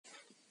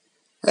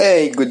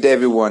Hey, good day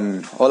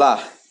everyone.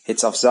 Hola,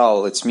 it's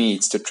Afzal, it's me,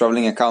 it's the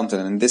traveling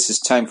accountant, and this is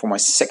time for my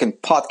second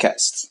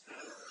podcast.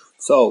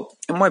 So,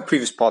 in my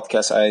previous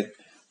podcast, I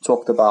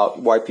talked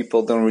about why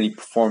people don't really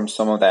perform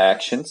some of the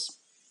actions,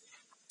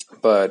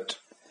 but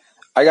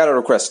I got a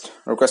request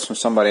from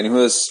somebody, and he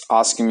was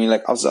asking me,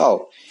 like,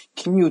 Afzal,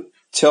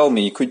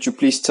 could you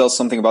please tell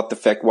something about the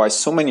fact why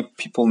so many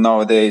people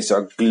nowadays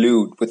are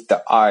glued with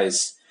the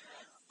eyes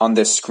on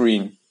their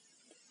screen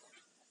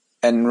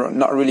and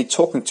not really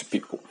talking to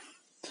people?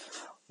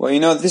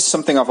 Well, this is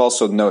something I've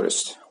also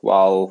noticed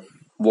while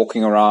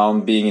walking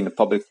around, being in the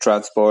public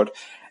transport,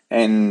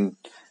 and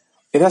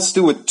it has to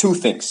do with two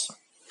things.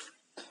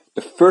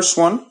 The first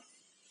one,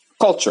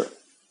 culture.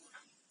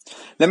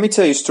 Let me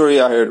tell you a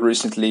story I heard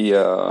recently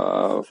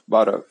about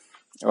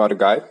a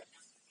guy.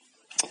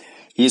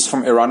 He's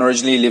from Iran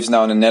originally, lives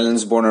now in the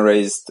Netherlands, born and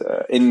raised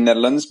in the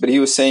Netherlands, but he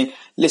was saying,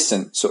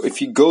 listen, so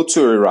if you go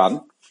to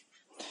Iran,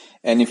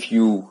 and if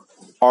you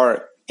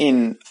are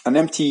in an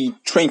empty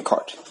train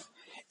cart,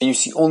 and you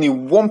see only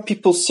one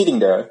people sitting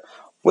there,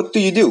 what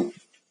do?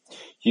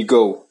 You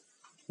go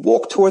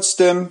walk towards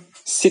them,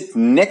 sit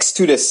next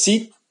to the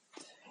seat,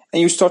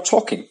 and you start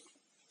talking.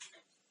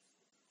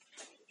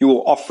 You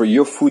will offer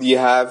your food you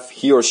have,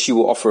 he or she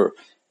will offer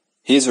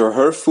his or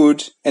her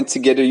food, and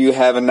together you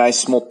have a nice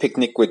small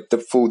picnic with the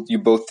food you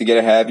both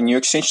together have, and you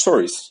exchange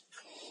stories.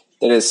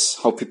 That is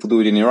how people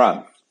do it in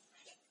Iran.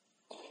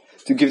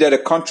 To give that a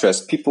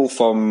contrast, people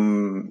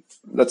from,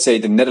 let's say,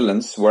 the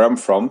Netherlands, where I'm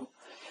from,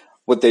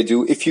 what they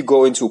do, if you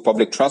go into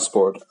public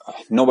transport,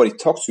 nobody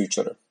talks to each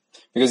other.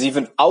 Because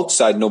even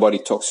outside, nobody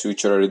talks to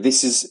each other.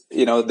 This is,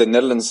 the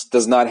Netherlands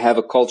does not have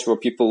a culture where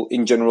people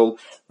in general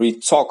really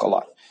talk a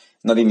lot.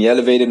 Not in the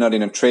elevator, not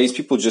in a train.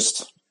 People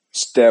just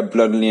stare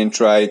bluntly and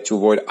try to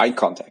avoid eye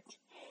contact.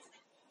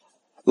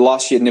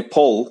 Last year in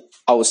Nepal,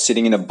 I was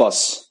sitting in a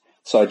bus.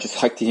 So I just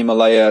hiked the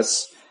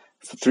Himalayas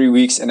for 3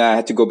 weeks and I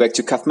had to go back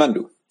to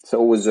Kathmandu.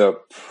 So it was a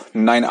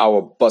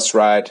 9-hour bus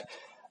ride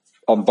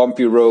on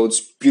bumpy roads,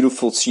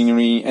 beautiful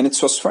scenery, and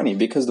it was funny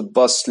because the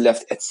bus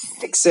left at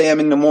 6 a.m.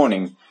 in the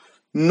morning.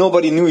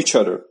 Nobody knew each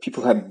other.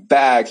 People had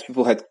bags,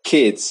 people had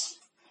kids.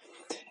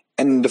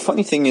 And the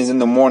funny thing is, in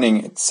the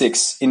morning at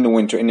 6 in the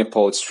winter in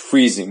Nepal, it's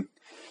freezing,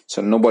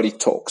 so nobody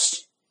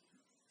talks.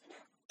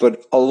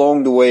 But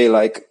along the way,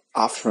 like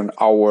after an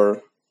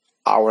hour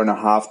and a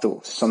half,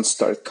 the sun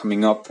started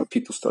coming up,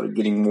 people started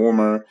getting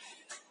warmer.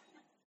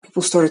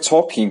 People started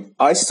talking.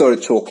 I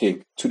started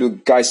talking to the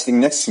guy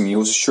sitting next to me. He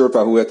was a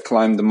Sherpa who had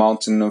climbed the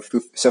mountain of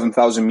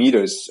 7,000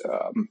 meters.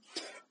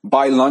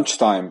 By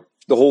lunchtime,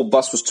 the whole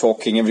bus was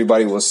talking.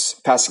 Everybody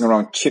was passing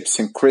around chips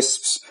and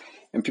crisps,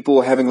 and people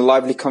were having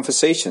lively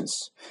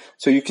conversations.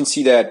 So you can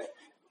see that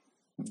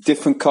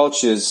different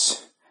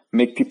cultures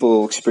make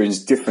people experience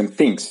different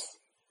things.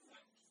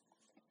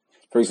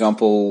 For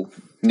example,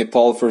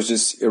 Nepal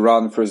versus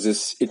Iran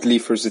versus Italy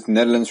versus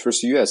Netherlands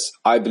versus US.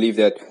 I believe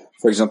that,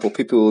 for example,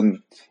 people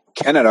in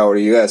Canada or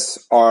the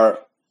US are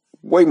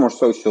way more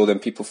social than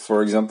people,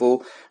 for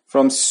example,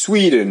 from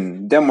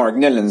Sweden, Denmark,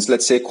 Netherlands,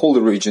 let's say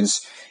colder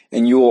regions.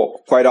 And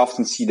you'll quite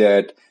often see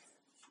that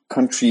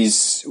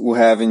countries who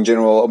have in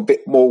general a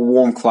bit more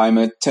warm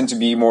climate tend to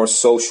be more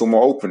social,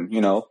 more open,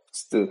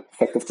 it's the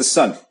effect of the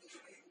sun.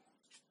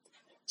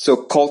 So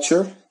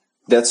culture,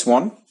 that's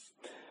one.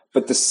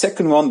 But the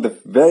second one, the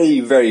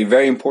very, very,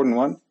 very important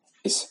one,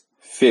 is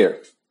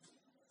fear.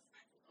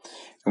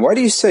 And why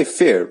do you say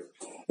fear?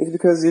 It's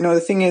because, the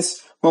thing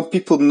is, when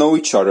people know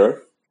each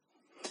other,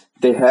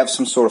 they have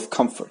some sort of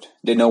comfort.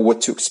 They know what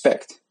to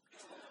expect.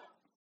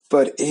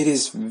 But it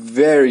is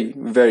very,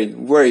 very,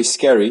 very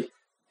scary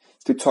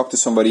to talk to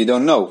somebody you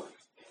don't know.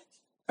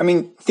 I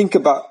mean, think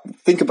about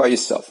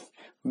yourself.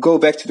 Go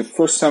back to the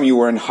first time you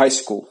were in high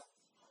school,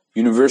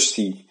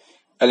 university,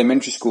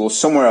 elementary school,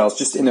 somewhere else,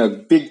 just in a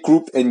big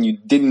group and you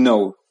didn't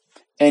know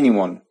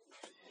anyone.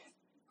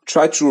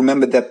 Try to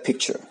remember that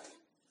picture.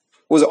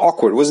 It was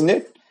awkward, wasn't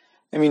it?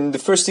 I mean, the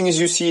first thing is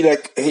you see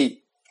like, hey,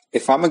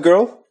 if I'm a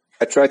girl,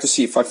 I try to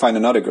see if I find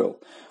another girl.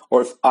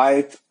 Or if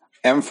I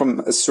am from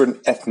a certain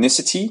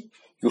ethnicity,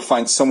 you'll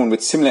find someone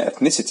with similar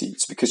ethnicity.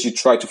 It's because you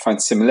try to find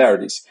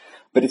similarities.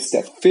 But it's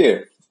that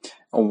fear.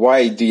 And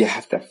why do you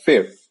have that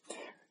fear?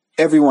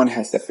 Everyone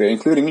has that fear,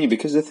 including me,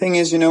 because the thing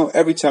is,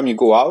 every time you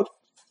go out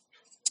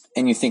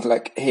and you think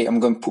like, hey,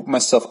 I'm going to put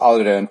myself out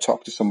there and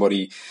talk to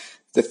somebody,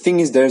 the thing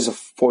is there's a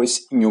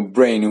voice in your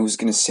brain who's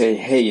going to say,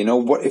 hey,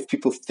 what if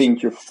people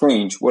think you're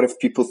strange? What if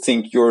people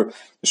think you're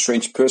a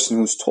strange person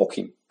who's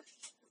talking?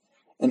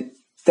 And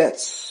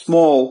that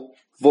small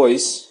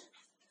voice,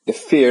 the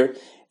fear,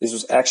 is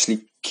what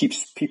actually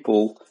keeps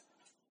people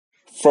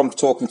from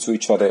talking to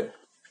each other.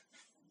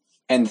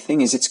 And the thing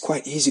is, it's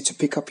quite easy to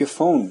pick up your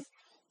phone.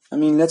 I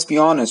mean, let's be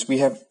honest, we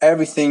have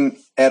everything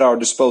at our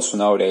disposal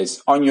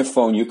nowadays. On your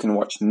phone, you can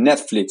watch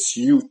Netflix,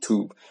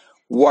 YouTube,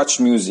 watch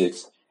music,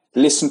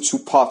 listen to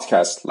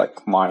podcasts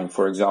like mine,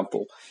 for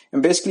example.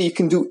 And basically, you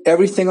can do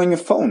everything on your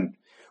phone,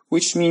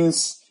 which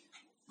means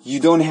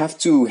you don't have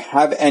to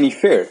have any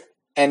fear.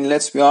 And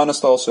let's be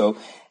honest also,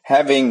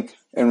 having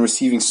and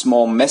receiving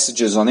small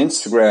messages on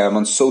Instagram,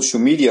 on social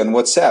media, and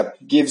WhatsApp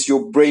gives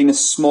your brain a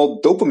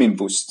small dopamine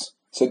boost.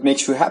 So it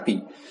makes you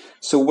happy.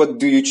 So what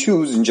do you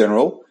choose in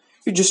general?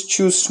 You just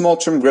choose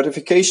small-term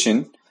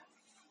gratification,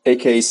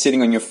 aka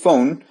sitting on your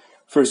phone,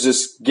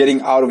 versus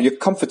getting out of your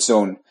comfort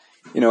zone,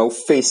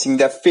 facing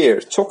that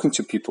fear, talking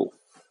to people.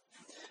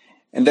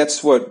 And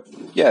that's what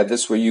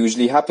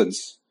usually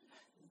happens.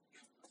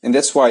 And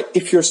that's why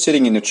if you're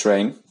sitting in a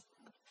train,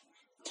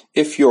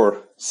 if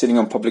you're sitting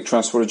on public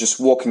transport or just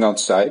walking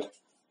outside,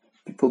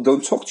 people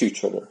don't talk to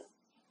each other.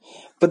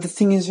 But the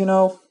thing is,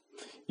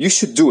 you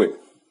should do it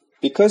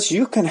because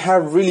you can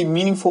have really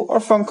meaningful or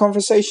fun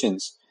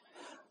conversations.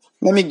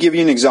 Let me give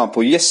you an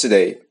example.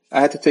 Yesterday,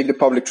 I had to take the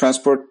public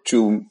transport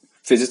to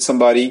visit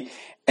somebody.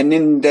 And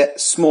in that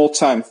small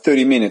time,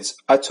 30 minutes,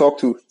 I talked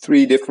to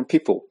 3 different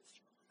people.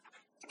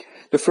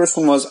 The first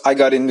one was I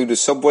got into the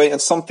subway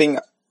and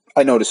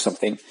I noticed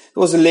something.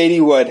 There was a lady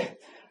who had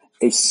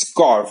a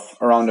scarf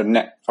around her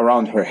neck,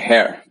 around her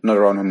hair, not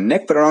around her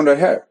neck, but around her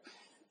hair.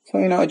 So,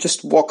 I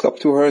just walked up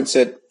to her and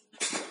said,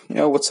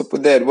 what's up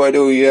with that? Why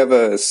do you have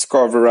a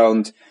scarf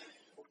around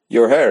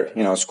your hair?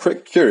 I was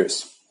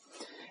curious.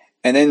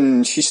 And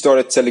then she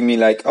started telling me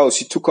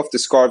she took off the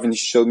scarf and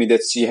she showed me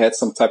that she had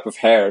some type of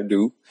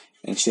hairdo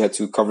and she had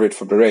to cover it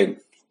for the rain.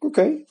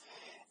 Okay.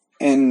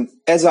 And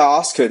as I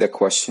asked her that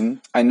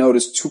question, I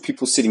noticed 2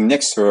 people sitting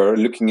next to her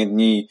looking at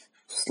me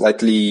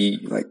slightly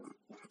like,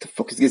 what the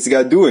fuck is this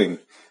guy doing?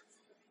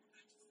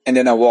 And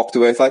then I walked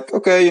away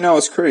okay, I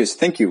was curious.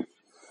 Thank you.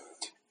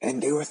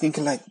 And they were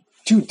thinking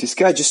dude, this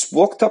guy just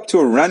walked up to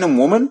a random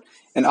woman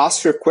and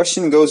asked her a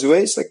question and goes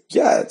away. It's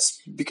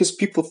it's because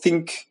people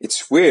think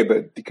it's weird,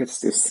 but because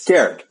they're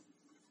scared.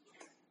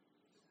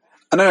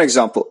 Another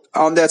example,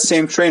 on that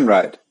same train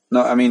ride.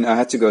 I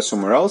had to go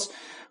somewhere else,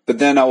 but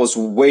then I was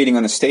waiting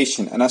on a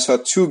station and I saw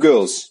 2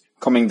 girls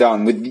coming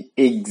down with the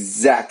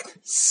exact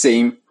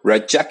same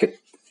red jacket.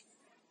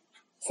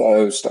 So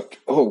I was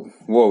oh,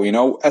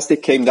 whoa, as they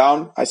came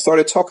down, I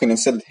started talking and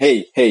said,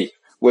 hey,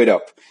 wait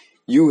up.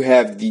 You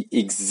have the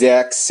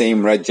exact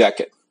same red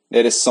jacket.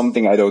 That is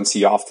something I don't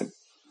see often.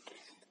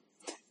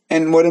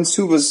 And what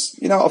ensued was,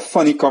 a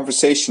funny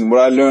conversation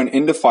where I learned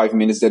in the 5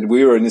 minutes that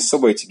we were in the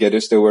subway together,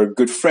 so they were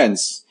good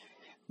friends.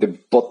 They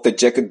bought the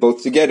jacket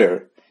both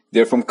together.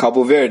 They're from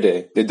Cabo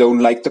Verde. They don't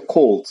like the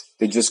cold.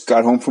 They just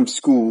got home from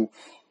school.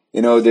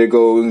 They're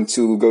going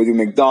to go to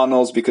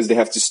McDonald's because they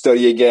have to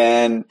study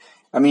again.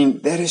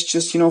 That is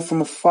just,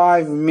 from a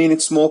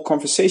 5-minute small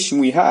conversation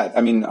we had.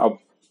 I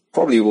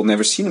probably will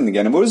never see them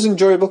again. It was an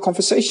enjoyable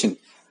conversation.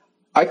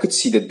 I could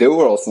see that they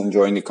were also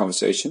enjoying the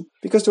conversation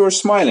because they were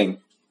smiling.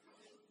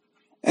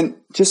 And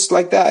just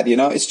like that,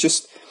 it's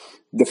just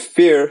the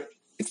fear,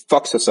 it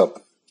fucks us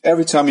up.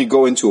 Every time we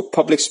go into a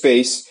public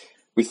space,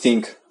 we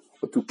think,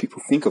 what do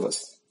people think of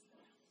us?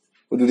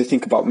 What do they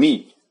think about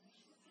me?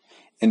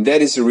 And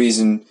that is the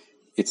reason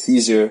it's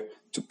easier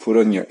to put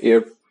on your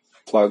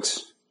earplugs,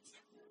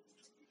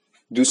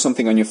 do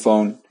something on your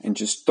phone, and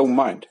just don't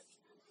mind.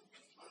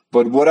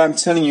 But what I'm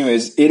telling you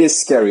is, it is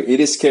scary.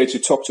 It is scary to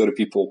talk to other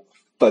people.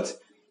 But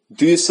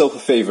do yourself a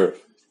favor.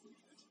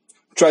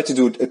 Try to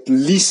do it at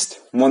least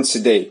once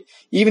a day.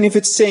 Even if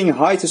it's saying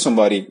hi to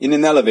somebody in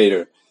an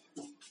elevator.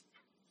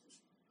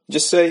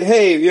 Just say,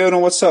 hey,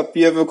 what's up?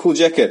 You have a cool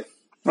jacket.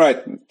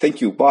 Right,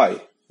 thank you, bye.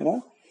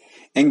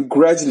 And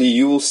gradually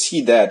you will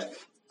see that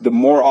the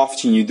more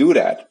often you do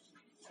that,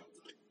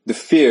 the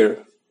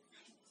fear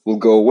will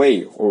go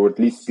away, or at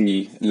least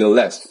be a little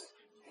less.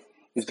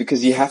 It's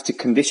because you have to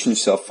condition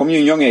yourself from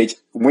your young age.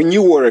 When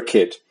you were a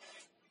kid,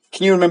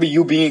 can you remember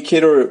you being a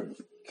kid, or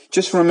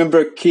just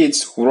remember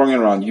kids running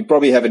around? You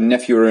probably have a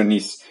nephew or a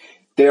niece.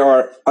 They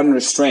are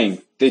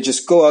unrestrained. They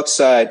just go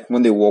outside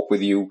when they walk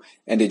with you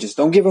and they just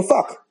don't give a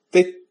fuck.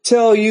 They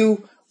tell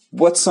you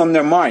what's on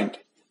their mind.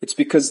 It's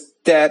because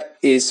that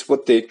is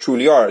what they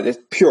truly are. They're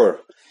pure.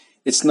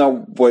 It's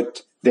not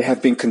what they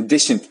have been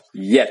conditioned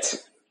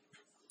yet.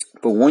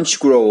 But once you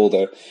grow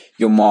older,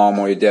 your mom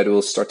or your dad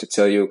will start to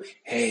tell you,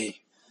 hey,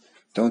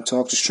 don't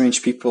talk to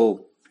strange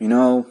people.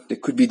 They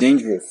could be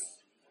dangerous.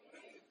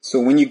 So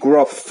when you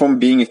grow up from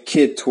being a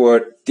kid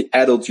toward the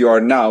adult you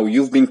are now,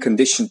 you've been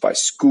conditioned by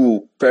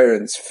school,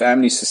 parents,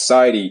 family,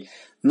 society,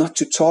 not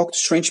to talk to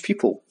strange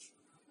people.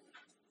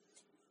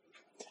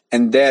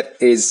 And that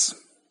is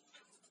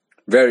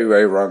very,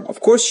 very wrong.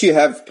 Of course, you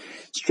have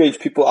strange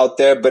people out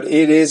there, but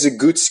it is a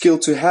good skill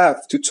to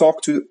have, to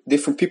talk to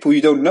different people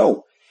you don't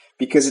know,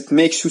 because it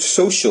makes you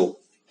social.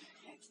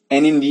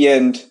 And in the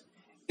end,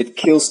 it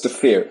kills the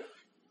fear.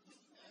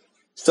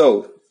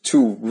 So,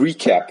 to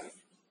recap,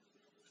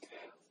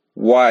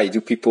 why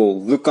do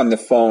people look on the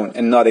phone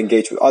and not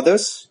engage with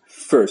others?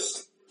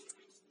 First,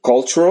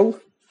 cultural.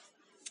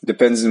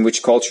 Depends on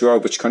which culture you are,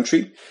 which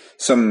country.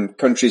 Some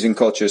countries and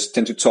cultures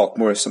tend to talk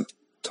more, some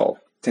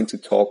tend to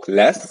talk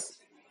less.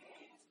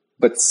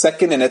 But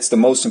second, and that's the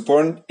most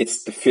important,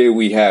 it's the fear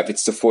we have.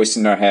 It's the voice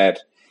in our head.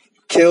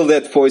 Kill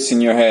that voice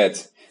in your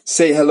head.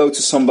 Say hello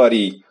to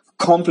somebody.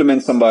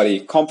 Compliment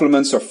somebody.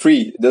 Compliments are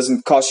free. It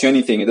doesn't cost you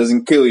anything. It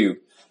doesn't kill you.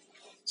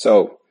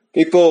 So,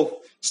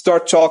 people,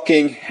 start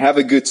talking, have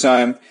a good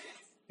time,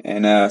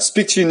 and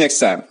speak to you next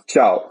time.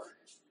 Ciao.